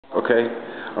Okay.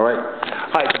 All right.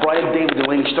 Hi, it's Brian David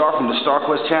Delaney Starr from the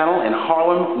StarQuest channel in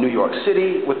Harlem, New York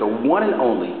City, with the one and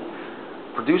only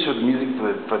producer of the music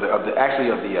for the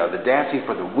dancing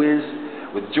for the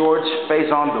WIZ, with George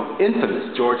FAISON, the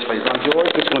infamous George FAISON. George,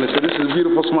 this one is this is a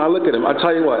beautiful smile. Look at him. I'll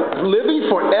tell you what,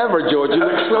 living forever, George. You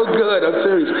look so good. I'm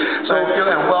serious. So, thank you,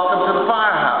 and welcome to the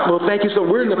Firehouse. Well, thank you. So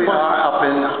we're in the We are up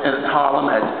in Harlem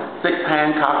at 6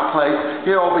 Hancock Place.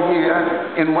 Here over here,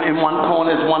 in one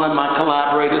corner is one of my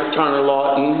collaborators, Turner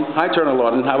Lawton. Hi, Turner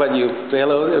Lawton. How about you? Say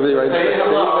hello, everybody. Hey, there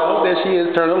you go. There she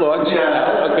is, Turner Lawton.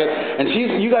 Yeah. Okay. And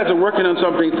you guys are working on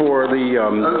something for the.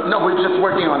 No, we're just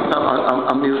working on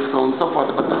a musical and so forth.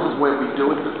 But this is where we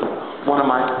do it. This is one of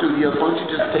my studios. Why don't you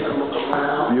just take a look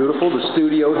around? Beautiful. The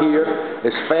studio here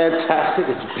is fantastic.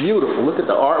 It's beautiful. Look at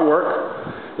the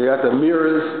artwork. You got the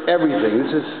mirrors, everything.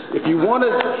 This is if you want to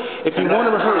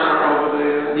rehearse.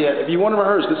 Yeah, if you want to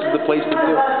rehearse, this is the place to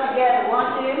do.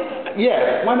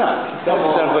 Yeah, why not? That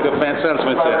sounds like a fantastic.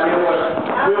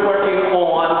 We're working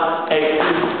on a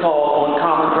piece called On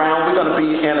Common Ground. We're going to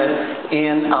be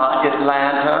in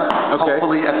Atlanta,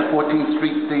 hopefully at the 14th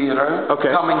Street Theater.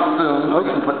 Okay. Coming soon. We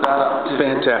can put that up too.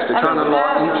 Fantastic. Turner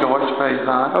Lawton, George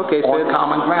FAISON. Okay. On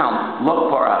Common Ground.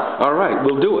 Look for us. All right,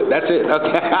 we'll do it. That's it.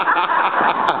 Okay.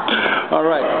 All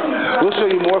right. We'll show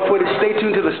you more footage. Stay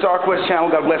tuned to the StarQuest channel.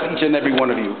 God bless each and every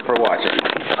one of you for watching.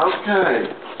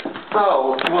 Okay.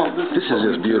 So, well, this is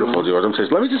just beautiful, George. I'm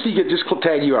serious. Let me just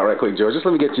tag you out right quick, George. Just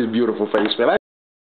let me get your beautiful face, man.